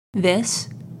This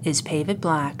is Pave It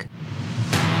Black.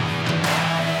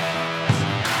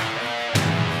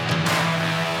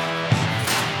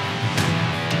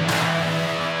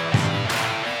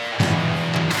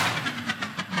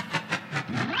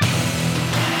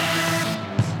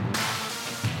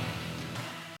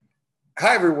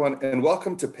 Hi, everyone, and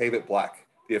welcome to Pave It Black,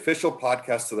 the official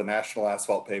podcast of the National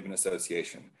Asphalt Pavement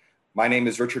Association. My name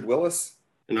is Richard Willis.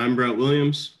 And I'm Brett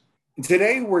Williams.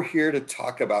 Today, we're here to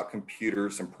talk about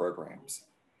computers and programs.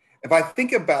 If I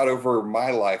think about over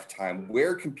my lifetime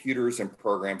where computers and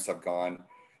programs have gone,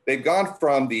 they've gone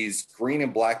from these green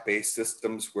and black based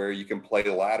systems where you can play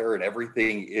ladder and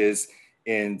everything is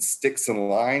in sticks and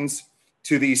lines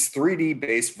to these 3D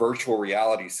based virtual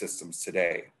reality systems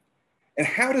today. And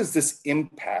how does this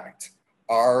impact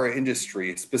our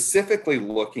industry, specifically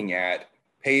looking at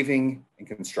paving and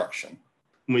construction?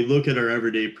 When we look at our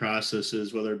everyday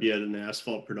processes, whether it be at an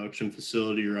asphalt production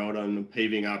facility or out on a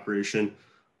paving operation,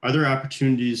 are there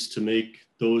opportunities to make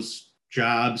those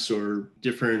jobs or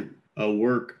different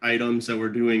work items that we're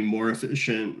doing more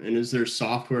efficient? And is there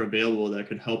software available that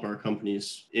could help our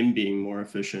companies in being more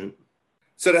efficient?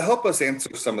 So to help us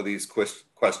answer some of these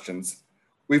questions,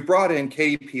 we've brought in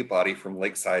Katie Peabody from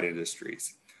Lakeside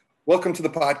Industries. Welcome to the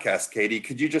podcast, Katie.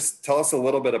 Could you just tell us a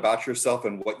little bit about yourself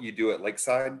and what you do at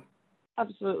Lakeside?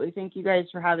 Absolutely. Thank you guys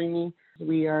for having me.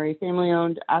 We are a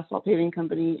family-owned asphalt paving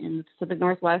company in the Pacific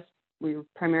Northwest. We're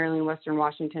primarily in Western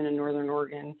Washington and Northern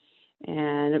Oregon.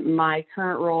 And my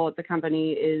current role at the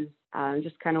company is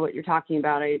just kind of what you're talking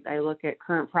about. I look at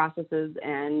current processes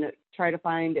and try to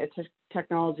find a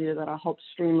technology that'll help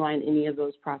streamline any of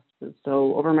those processes.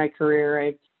 So over my career,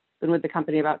 I've been with the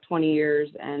company about 20 years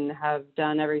and have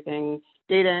done everything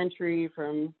data entry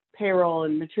from payroll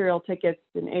and material tickets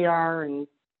and AR and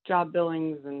job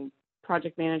billings and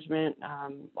project management,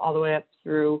 all the way up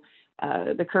through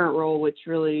the current role, which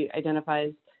really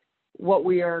identifies what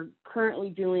we are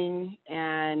currently doing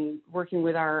and working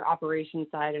with our operations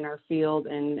side in our field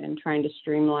and trying to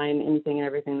streamline anything and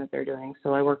everything that they're doing.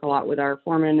 So I work a lot with our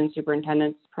foremen and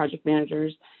superintendents, project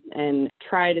managers, and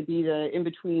try to be the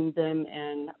in-between them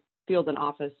and field and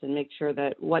office and make sure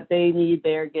that what they need,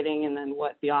 they're getting, and then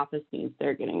what the office needs,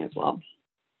 they're getting as well.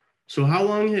 So how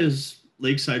long has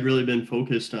Lakeside really been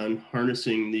focused on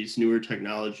harnessing these newer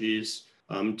technologies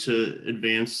to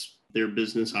advance their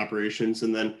business operations?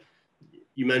 And then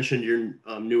you mentioned your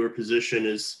newer position.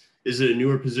 Is it a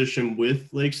newer position with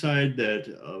Lakeside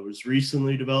that was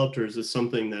recently developed, or is this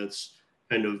something that's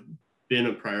kind of been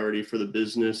a priority for the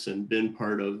business and been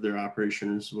part of their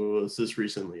operations? Was this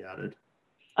recently added?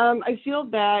 I feel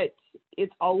that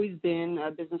it's always been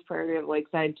a business priority of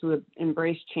Lakeside to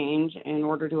embrace change in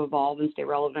order to evolve and stay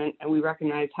relevant. And we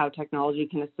recognize how technology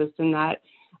can assist in that.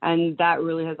 And that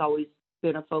really has always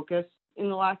been a focus. In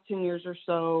the last 10 years or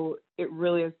so, it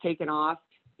really has taken off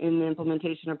in the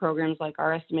implementation of programs like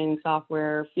our estimating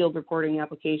software, field reporting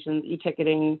applications,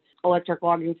 e-ticketing, electric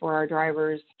logging for our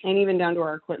drivers, and even down to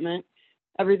our equipment.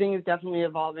 Everything is definitely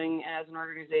evolving. As an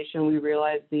organization, we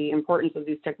realize the importance of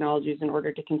these technologies in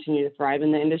order to continue to thrive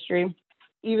in the industry.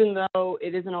 Even though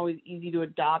it isn't always easy to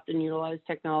adopt and utilize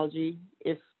technology,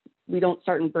 if we don't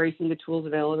start embracing the tools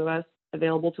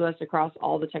available to us across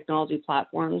all the technology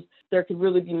platforms, there could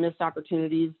really be missed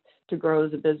opportunities to grow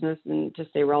as a business and to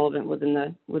stay relevant within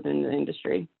the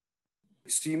industry.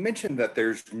 So you mentioned that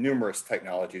there's numerous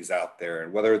technologies out there,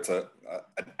 and whether it's an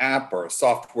app or a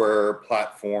software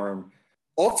platform,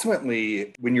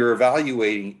 ultimately, when you're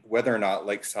evaluating whether or not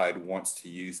Lakeside wants to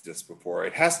use this before,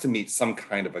 it has to meet some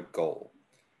kind of a goal.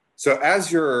 So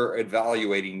as you're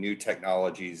evaluating new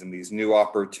technologies and these new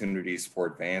opportunities for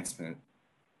advancement,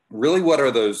 really what are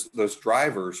those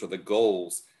drivers or the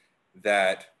goals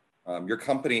that your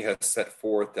company has set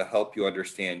forth to help you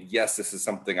understand, yes, this is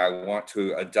something I want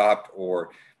to adopt, or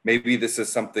maybe this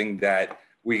is something that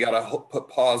we got to put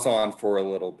pause on for a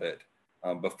little bit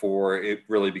before it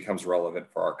really becomes relevant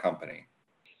for our company?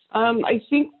 I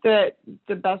think that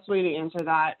the best way to answer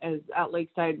that is at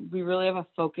Lakeside, we really have a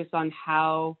focus on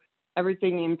how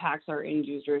everything impacts our end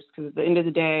users, because at the end of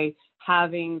the day,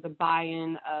 having the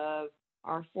buy-in of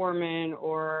our foreman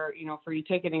or, for you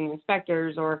ticketing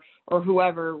inspectors or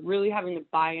whoever, really having the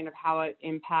buy-in of how it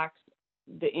impacts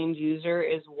the end user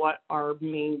is what our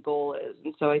main goal is.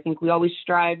 And so I think we always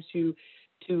strive to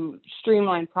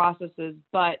streamline processes,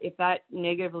 but if that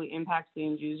negatively impacts the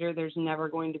end user, there's never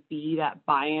going to be that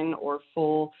buy-in or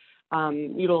full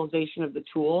utilization of the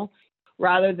tool.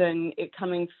 Rather than it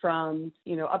coming from,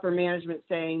 upper management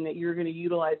saying that you're going to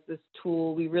utilize this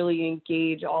tool, we really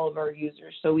engage all of our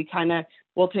users. So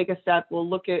we'll take a step, we'll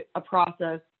look at a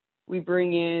process, we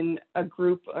bring in a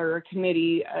group or a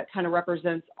committee kind of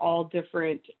represents all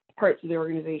different parts of the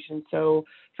organization. So,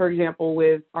 for example,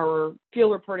 with our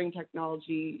field reporting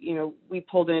technology, we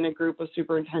pulled in a group of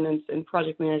superintendents and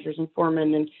project managers and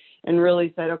foremen and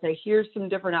really said, okay, here's some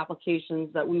different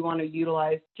applications that we want to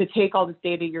utilize to take all this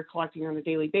data you're collecting on a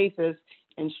daily basis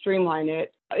and streamline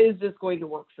it. Is this going to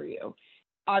work for you?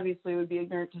 Obviously, it would be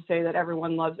ignorant to say that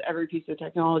everyone loves every piece of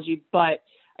technology, but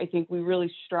I think we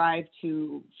really strive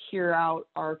to hear out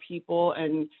our people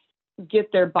and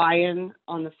get their buy-in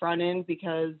on the front end,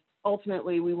 because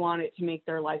ultimately we want it to make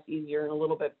their life easier and a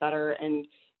little bit better. And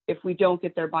if we don't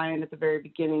get their buy-in at the very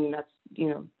beginning, that's,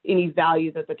 any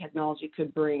value that the technology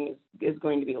could bring is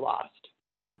going to be lost.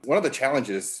 One of the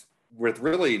challenges with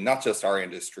really not just our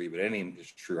industry, but any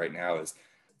industry right now is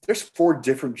there's 4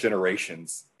 different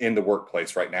generations in the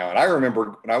workplace right now. And I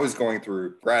remember when I was going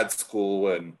through grad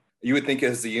school, and you would think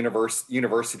as the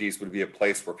universities would be a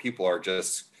place where people are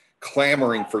just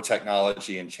clamoring for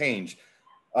technology and change.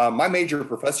 My major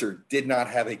professor did not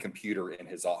have a computer in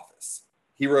his office.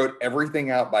 He wrote everything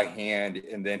out by hand,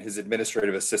 and then his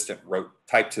administrative assistant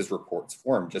typed his reports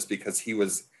for him, just because he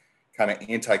was kind of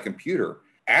anti-computer.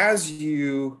 As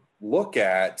you look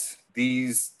at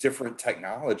these different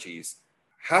technologies,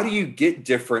 how do you get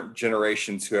different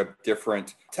generations who have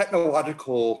different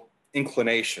technological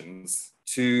inclinations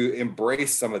to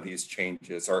embrace some of these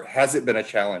changes? Or has it been a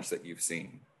challenge that you've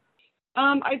seen?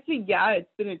 I'd say, yeah,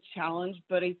 it's been a challenge,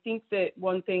 but I think that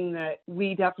one thing that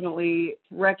we definitely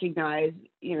recognize,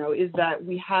 is that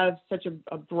we have such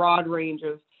a broad range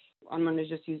of, I'm going to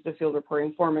just use the field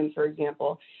reporting foreman, for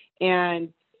example.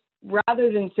 And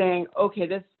rather than saying, okay,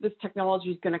 this technology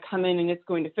is going to come in and it's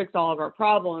going to fix all of our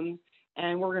problems,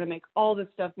 and we're going to make all this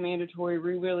stuff mandatory,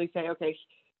 we really say, okay,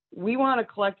 we want to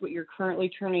collect what you're currently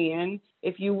turning in.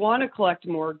 If you want to collect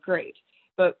more, great.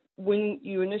 But when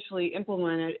you initially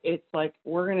implement it, it's like,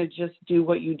 we're going to just do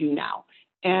what you do now.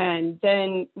 And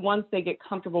then once they get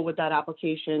comfortable with that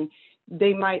application,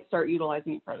 they might start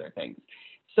utilizing it for other things.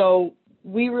 So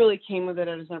we really came with it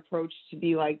as an approach to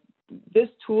be like, this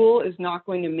tool is not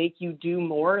going to make you do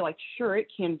more. Like, sure, it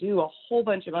can do a whole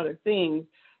bunch of other things,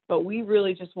 but we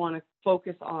really just want to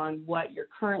focus on what you're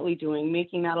currently doing,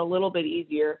 making that a little bit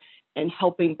easier and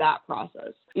helping that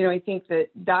process. I think that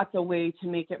that's a way to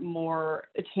make it more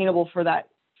attainable for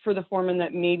the foreman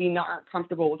that maybe not aren't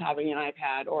comfortable with having an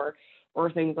iPad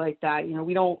or things like that.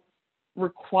 We don't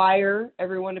require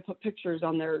everyone to put pictures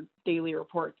on their daily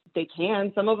reports. They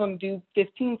can. Some of them do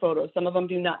 15 photos, some of them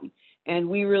do none. And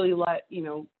we really let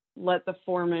the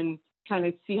foreman kind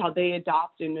of see how they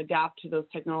adapt to those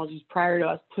technologies prior to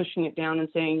us pushing it down and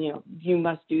saying, you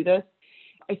must do this.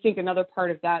 I think another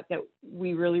part of that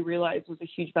we really realized was a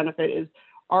huge benefit is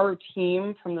our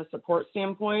team, from the support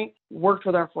standpoint, worked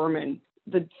with our foreman.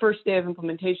 The first day of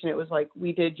implementation, it was like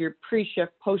we did your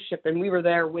pre-shift, post-shift, and we were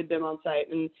there with them on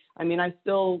site. And I mean, I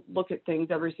still look at things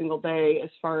every single day as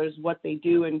far as what they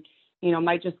do, and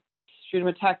might just shoot them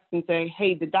a text and say,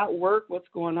 hey, did that work? What's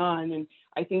going on? And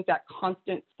I think that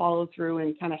constant follow through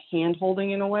and kind of hand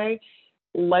holding in a way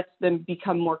lets them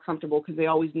become more comfortable, because they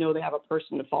always know they have a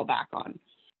person to fall back on.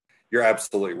 You're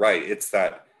absolutely right. It's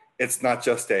not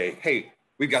just hey,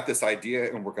 we've got this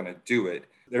idea and we're going to do it.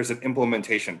 There's an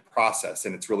implementation process,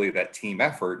 and it's really that team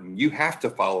effort. And you have to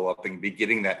follow up and be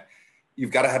getting that.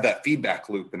 You've got to have that feedback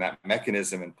loop and that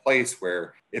mechanism in place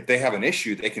where if they have an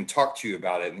issue, they can talk to you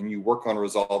about it, and you work on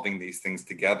resolving these things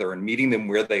together and meeting them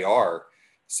where they are,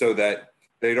 so that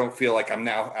they don't feel like I'm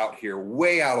now out here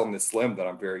way out on this limb that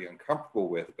I'm very uncomfortable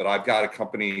with, but I've got a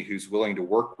company who's willing to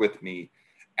work with me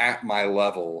at my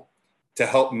level to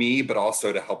help me, but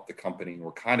also to help the company.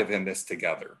 We're kind of in this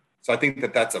together. So I think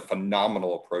that that's a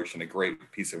phenomenal approach and a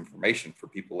great piece of information for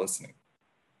people listening.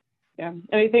 Yeah.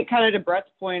 And I think kind of to Brett's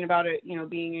point about it,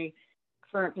 being a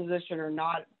current position or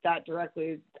not that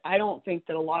directly, I don't think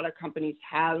that a lot of companies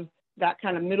have that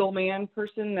kind of middleman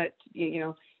person that,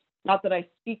 not that I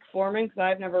speak for them, because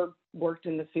I've never worked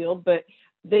in the field, but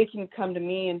they can come to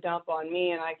me and dump on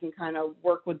me, and I can kind of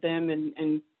work with them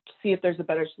and see if there's a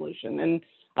better solution. And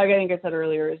like I think I said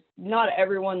earlier, is not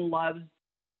everyone loves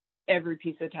every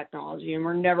piece of technology, and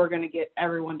we're never going to get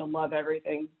everyone to love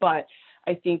everything. But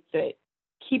I think that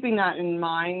keeping that in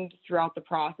mind throughout the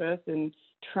process and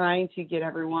trying to get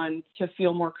everyone to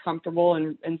feel more comfortable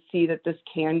and see that this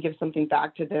can give something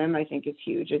back to them, I think is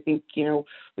huge. I think,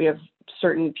 we have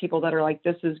certain people that are like,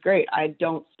 this is great. I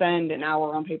don't spend an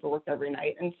hour on paperwork every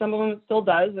night. And some of them it still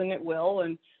does, and it will,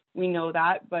 and we know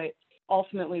that. But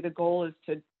ultimately the goal is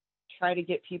to try to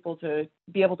get people to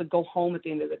be able to go home at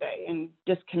the end of the day and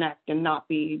disconnect and not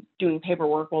be doing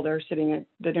paperwork while they're sitting at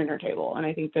the dinner table. And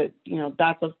I think that,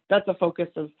 that's a focus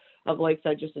of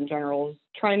Lakeside just in general, is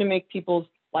trying to make people's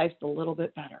lives a little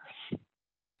bit better.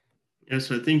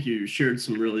 Yes, I think you shared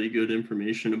some really good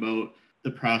information about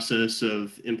the process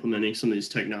of implementing some of these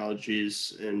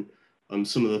technologies and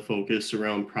some of the focus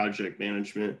around project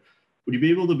management. Would you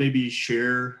be able to maybe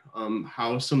share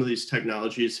how some of these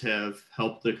technologies have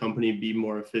helped the company be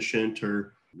more efficient,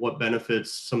 or what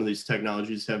benefits some of these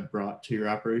technologies have brought to your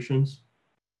operations?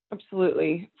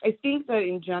 Absolutely. I think that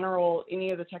in general, any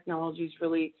of the technologies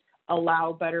really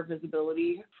allow better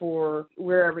visibility for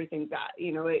where everything's at.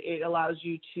 It allows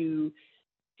you to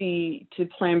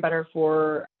plan better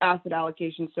for asset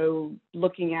allocation. So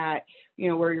looking at,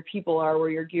 where your people are,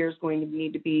 where your gear is going to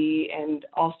need to be, and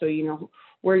also,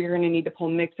 where you're going to need to pull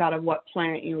mix out of what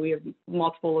plant. We have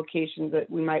multiple locations that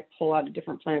we might pull out of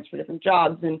different plants for different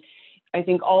jobs. And I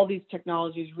think all these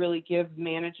technologies really give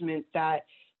management that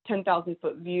 10,000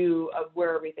 foot view of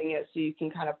where everything is, so you can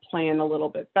kind of plan a little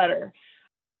bit better.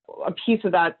 A piece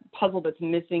of that puzzle that's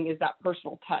missing is that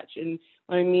personal touch. And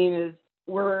what I mean is,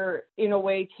 we're in a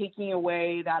way taking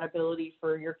away that ability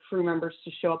for your crew members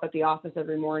to show up at the office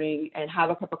every morning and have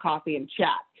a cup of coffee and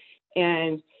chat.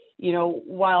 And,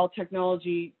 while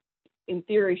technology in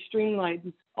theory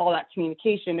streamlines all that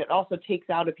communication, it also takes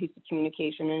out a piece of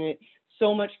communication, and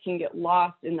so much can get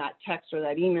lost in that text or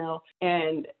that email.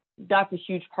 And that's a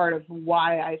huge part of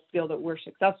why I feel that we're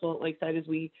successful at Lakeside, is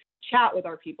we chat with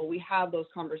our people. We have those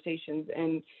conversations,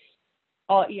 and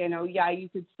you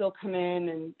could still come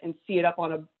in and see it up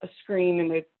on a screen in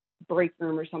the break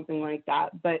room or something like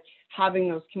that. But having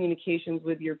those communications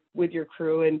with your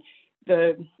crew, and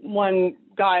the one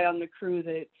guy on the crew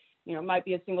that, might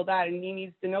be a single dad, and he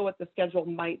needs to know what the schedule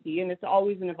might be. And it's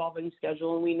always an evolving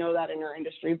schedule, and we know that in our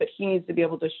industry, but he needs to be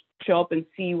able to show up and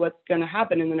see what's going to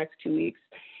happen in the next 2 weeks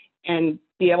and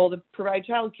be able to provide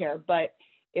childcare. But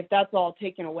if that's all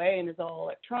taken away and is all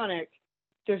electronic,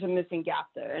 there's a missing gap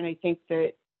there. And I think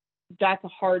that that's a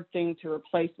hard thing to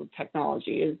replace with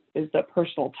technology, is the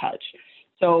personal touch.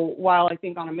 So while I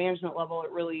think on a management level,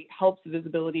 it really helps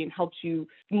visibility and helps you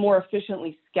more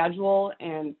efficiently schedule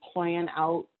and plan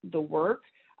out the work,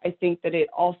 I think that it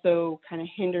also kind of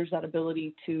hinders that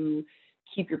ability to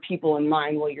keep your people in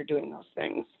mind while you're doing those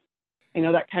things. I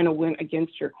know that kind of went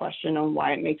against your question on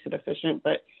why it makes it efficient,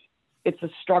 but it's a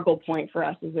struggle point for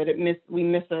us, is that we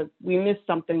miss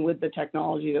something with the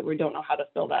technology that we don't know how to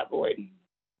fill that void.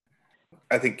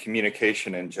 I think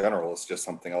communication in general is just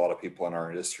something a lot of people in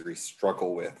our industry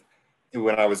struggle with.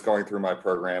 When I was going through my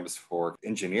programs for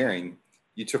engineering,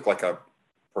 you took like a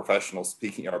professional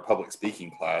speaking or public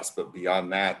speaking class, but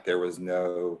beyond that, there was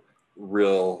no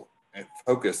real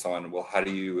focus on, well, how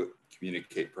do you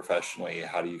communicate professionally?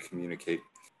 How do you communicate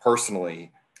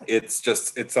personally? It's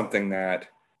something that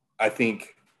I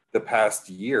think the past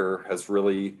year has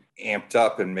really amped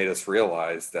up and made us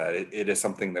realize that it is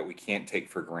something that we can't take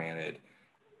for granted.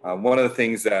 One of the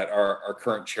things that our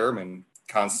current chairman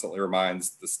constantly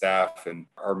reminds the staff and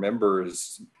our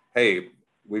members, hey,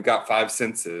 we've got 5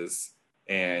 senses,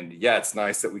 and yeah, it's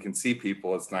nice that we can see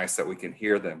people. It's nice that we can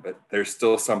hear them, but there's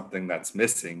still something that's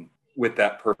missing with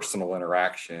that personal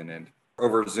interaction. And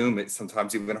over Zoom, it's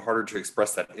sometimes even harder to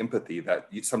express that empathy that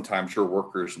sometimes your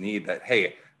workers need, that,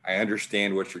 hey, I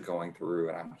understand what you're going through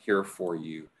and I'm here for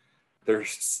you.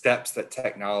 There's steps that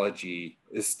technology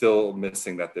is still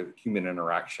missing that the human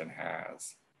interaction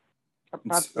has.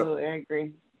 Absolutely,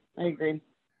 I agree.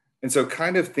 And so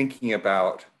kind of thinking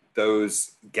about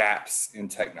those gaps in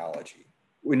technology,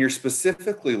 when you're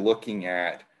specifically looking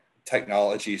at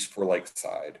technologies for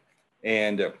Lakeside,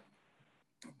 and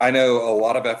I know a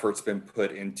lot of effort's been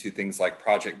put into things like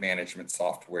project management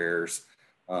softwares,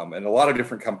 and a lot of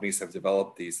different companies have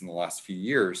developed these in the last few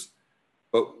years.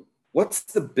 But what's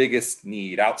the biggest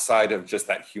need outside of just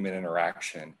that human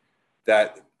interaction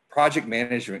that project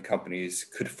management companies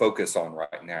could focus on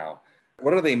right now?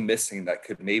 What are they missing that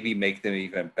could maybe make them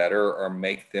even better or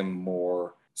make them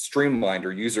more streamlined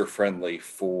or user-friendly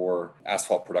for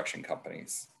asphalt production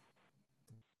companies?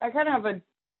 I kind of have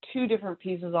two different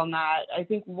pieces on that. I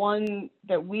think one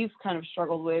that we've kind of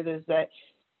struggled with is that,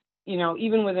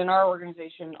 even within our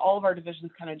organization, all of our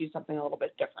divisions kind of do something a little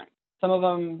bit different. Some of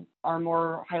them are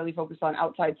more highly focused on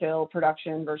outside sale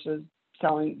production versus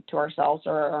selling to ourselves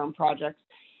or our own projects.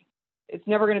 It's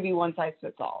never going to be one size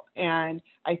fits all. And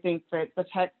I think that the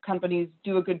tech companies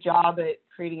do a good job at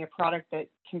creating a product that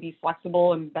can be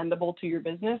flexible and bendable to your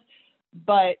business.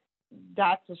 But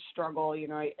that's a struggle,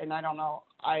 and I don't know.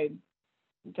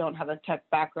 don't have a tech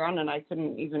background, and I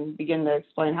couldn't even begin to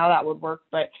explain how that would work.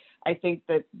 But I think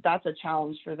that that's a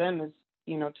challenge for them is,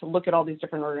 to look at all these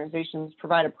different organizations,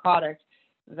 provide a product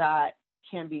that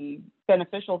can be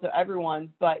beneficial to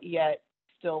everyone, but yet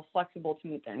still flexible to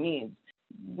meet their needs.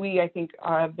 We, I think,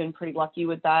 have been pretty lucky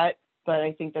with that. But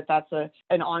I think that that's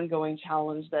an ongoing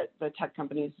challenge that the tech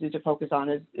companies need to focus on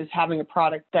is having a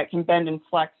product that can bend and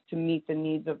flex to meet the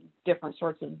needs of different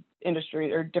sorts of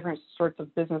industry or different sorts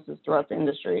of businesses throughout the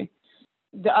industry.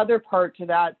 The other part to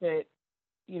that,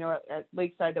 at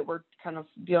Lakeside that we're kind of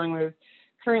dealing with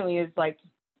currently is like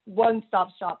one-stop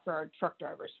shop for our truck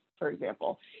drivers, for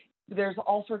example. There's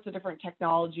all sorts of different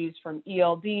technologies from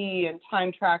ELD and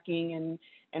time tracking and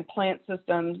plant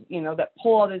systems, that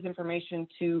pull all this information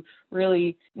to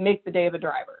really make the day of a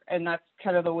driver. And that's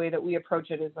kind of the way that we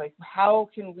approach it is like, how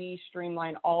can we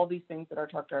streamline all these things that our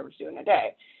truck drivers do in a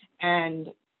day? And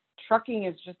trucking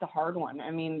is just a hard one. I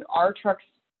mean, our trucks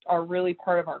are really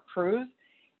part of our crews.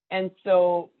 And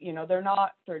so, they're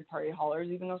not third-party haulers,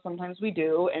 even though sometimes we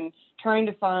do, and trying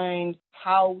to find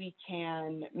how we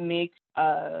can make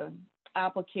a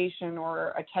application or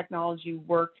a technology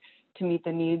work to meet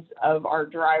the needs of our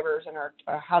drivers and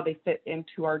how they fit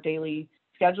into our daily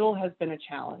schedule has been a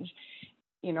challenge.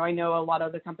 I know a lot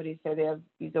of the companies say they have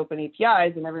these open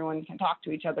APIs and everyone can talk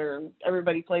to each other and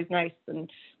everybody plays nice.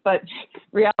 But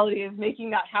reality is making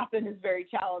that happen is very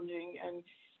challenging. And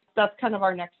that's kind of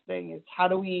our next thing is how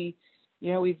do we,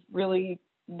 we've really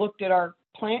looked at our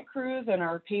plant crews and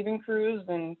our paving crews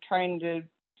and trying to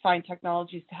find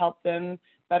technologies to help them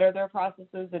better their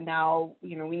processes. And now,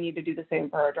 we need to do the same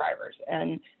for our drivers,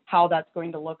 and how that's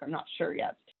going to look, I'm not sure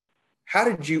yet. How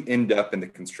did you end up in the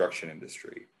construction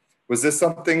industry? Was this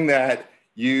something that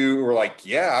you were like,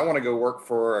 yeah, I want to go work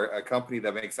for a company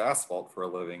that makes asphalt for a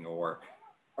living, or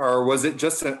was it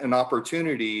just an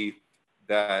opportunity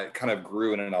that kind of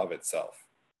grew in and of itself?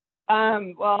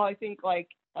 Well, I think like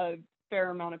a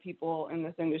fair amount of people in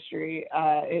this industry,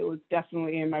 it was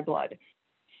definitely in my blood.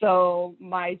 So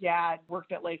my dad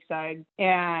worked at Lakeside,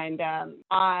 and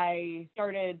I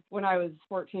started when I was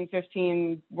 14,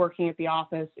 15, working at the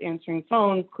office, answering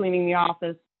phones, cleaning the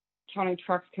office, counting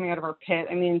trucks coming out of our pit.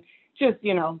 I mean, just,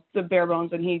 the bare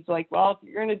bones. And he's like, well, if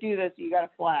you're going to do this, you got to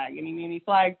flag. And he made me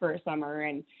flag for a summer.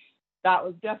 And that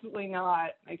was definitely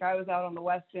not, like, I was out on the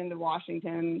west end of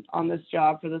Washington on this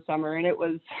job for the summer, and it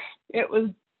was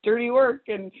dirty work.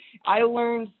 And I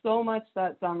learned so much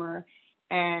that summer,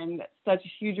 and such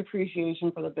a huge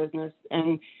appreciation for the business.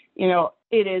 And,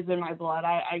 it is in my blood.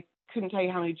 I couldn't tell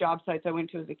you how many job sites I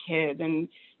went to as a kid, and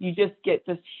you just get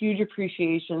this huge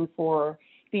appreciation for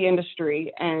the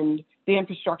industry and the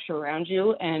infrastructure around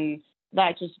you. And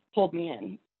that just pulled me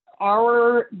in.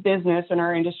 Our business and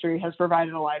our industry has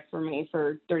provided a life for me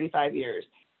for 35 years.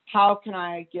 How can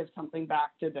I give something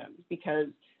back to them? Because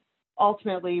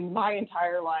ultimately, my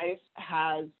entire life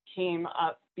has came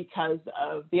up because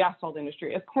of the asphalt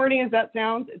industry. As corny as that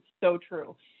sounds, it's so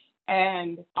true.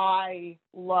 And I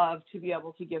love to be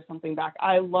able to give something back.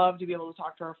 I love to be able to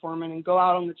talk to our foreman and go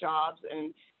out on the jobs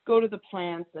and go to the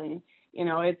plants. And,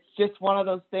 it's just one of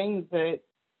those things that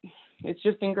it's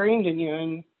just ingrained in you,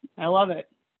 and I love it.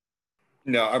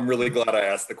 No, I'm really glad I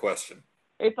asked the question.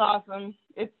 It's awesome.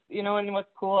 It's, and what's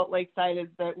cool at Lakeside is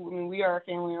that we are a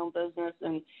family-owned business,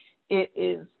 and it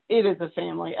is a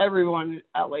family. Everyone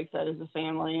at Lakeside is a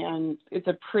family, and it's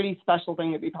a pretty special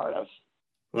thing to be part of.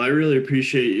 Well, I really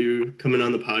appreciate you coming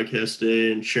on the podcast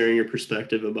today and sharing your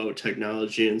perspective about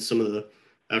technology and some of the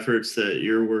efforts that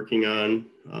you're working on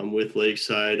with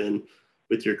Lakeside and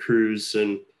with your crews,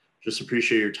 and just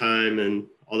appreciate your time and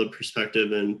all the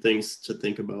perspective and things to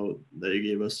think about that you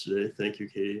gave us today. Thank you,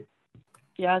 Katie.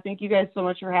 Yeah, thank you guys so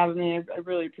much for having me. I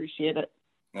really appreciate it.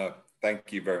 No,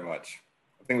 thank you very much.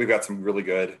 I think we've got some really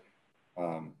good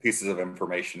pieces of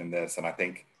information in this, and I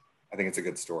think it's a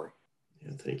good story.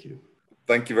 Yeah, thank you.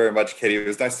 Thank you very much, Katie. It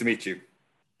was nice to meet you.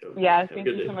 Yeah, thank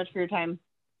you so much for your time.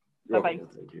 Bye-bye.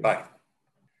 Bye.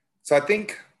 So I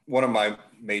think one of my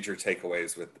major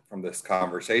takeaways from this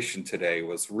conversation today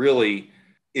was really,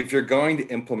 if you're going to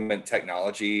implement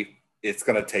technology, it's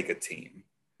going to take a team.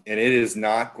 And it is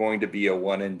not going to be a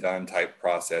one and done type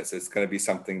process. It's going to be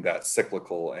something that's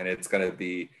cyclical, and it's going to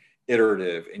be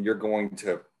iterative, and you're going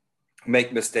to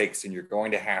make mistakes, and you're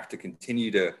going to have to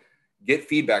continue to get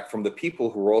feedback from the people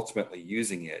who are ultimately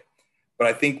using it. But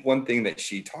I think one thing that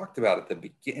she talked about at the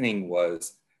beginning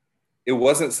was it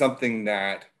wasn't something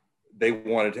that they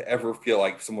wanted to ever feel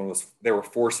like they were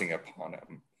forcing upon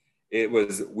them. It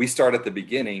was, we start at the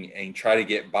beginning and try to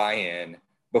get buy-in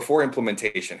before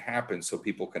implementation happens, so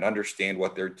people can understand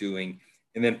what they're doing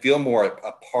and then feel more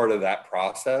a part of that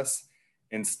process.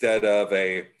 instead of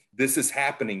this is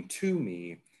happening to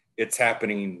me, it's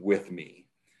happening with me.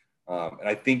 And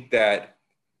I think that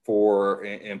for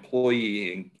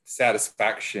employee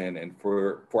satisfaction and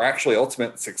for actually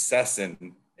ultimate success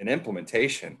in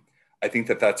implementation, I think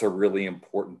that that's a really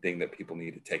important thing that people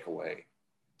need to take away.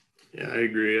 Yeah, I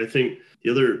agree. I think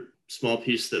the other small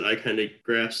piece that I kind of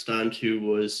grasped onto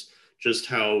was just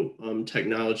how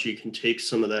technology can take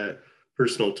some of that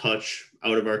personal touch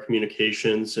out of our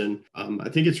communications. And I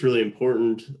think it's really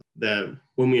important that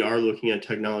when we are looking at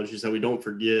technologies, that we don't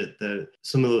forget that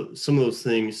some of those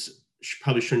things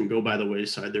probably shouldn't go by the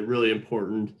wayside. They're really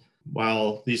important.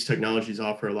 While these technologies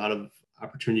offer a lot of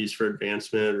opportunities for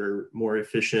advancement or more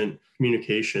efficient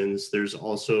communications, there's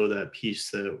also that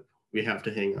piece that we have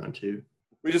to hang on to.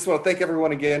 We just want to thank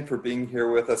everyone again for being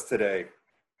here with us today.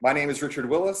 My name is Richard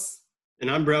Willis. And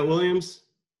I'm Brett Williams.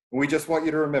 We just want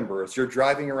you to remember, as you're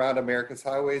driving around America's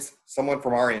highways, someone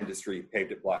from our industry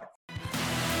paved it black.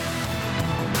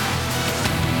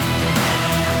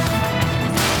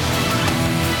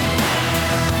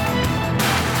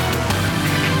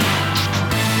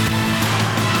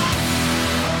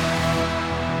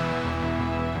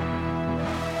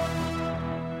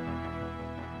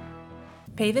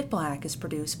 Pave It Black is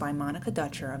produced by Monica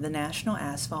Dutcher of the National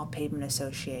Asphalt Pavement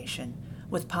Association,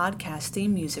 with podcast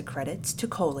theme music credits to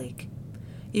Coleak.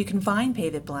 You can find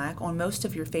Pave It Black on most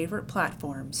of your favorite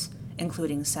platforms,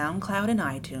 including SoundCloud and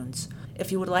iTunes.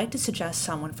 If you would like to suggest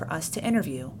someone for us to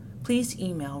interview, please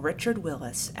email Richard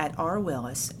Willis at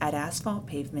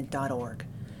rwillis@asphaltpavement.org.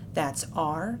 That's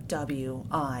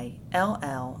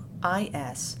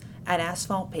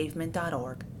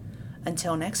RWILLIS@asphaltpavement.org.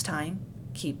 Until next time,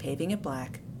 keep paving it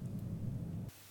black.